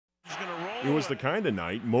It was the kind of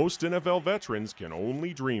night most NFL veterans can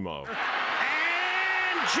only dream of. And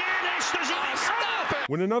Janis does not stop it.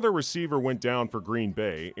 When another receiver went down for Green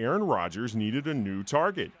Bay, Aaron Rodgers needed a new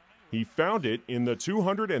target. He found it in the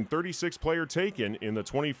 236th player taken in the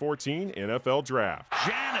 2014 NFL Draft.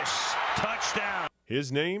 Janis, touchdown.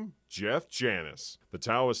 His name, Jeff Janis. The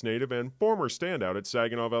Taos native and former standout at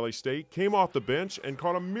Saginaw Valley State came off the bench and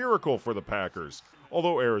caught a miracle for the Packers.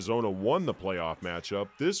 Although Arizona won the playoff matchup,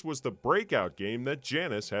 this was the breakout game that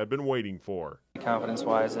Janis had been waiting for.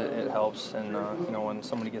 Confidence-wise, it helps, and when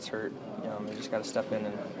somebody gets hurt, you just got to step in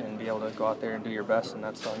and be able to go out there and do your best, and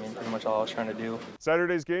that's pretty much all I was trying to do.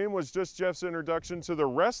 Saturday's game was just Jeff's introduction to the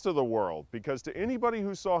rest of the world, because to anybody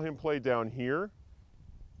who saw him play down here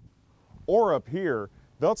or up here,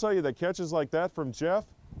 they'll tell you that catches like that from Jeff,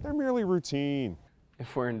 they're merely routine.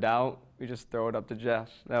 If we're in doubt, we just throw it up to Jeff.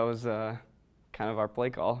 That was kind of our play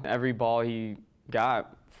call. Every ball he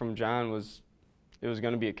got from John was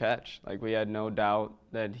going to be a catch. Like, we had no doubt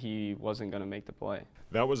that he wasn't going to make the play.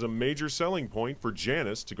 That was a major selling point for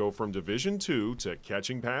Janis to go from Division II to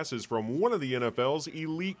catching passes from one of the NFL's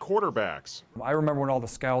elite quarterbacks. I remember when all the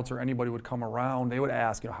scouts or anybody would come around, they would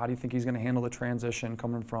ask, how do you think he's going to handle the transition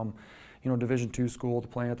coming from, Division II school to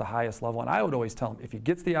playing at the highest level? And I would always tell him, if he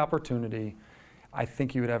gets the opportunity, I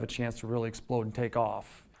think he would have a chance to really explode and take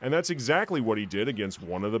off. And that's exactly what he did against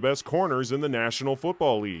one of the best corners in the National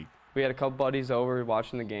Football League. We had a couple buddies over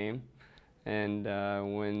watching the game, and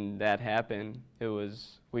when that happened,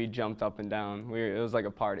 we jumped up and down. It was like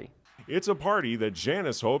a party. It's a party that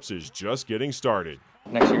Janis hopes is just getting started.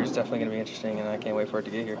 Next year is definitely going to be interesting, and I can't wait for it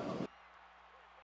to get here.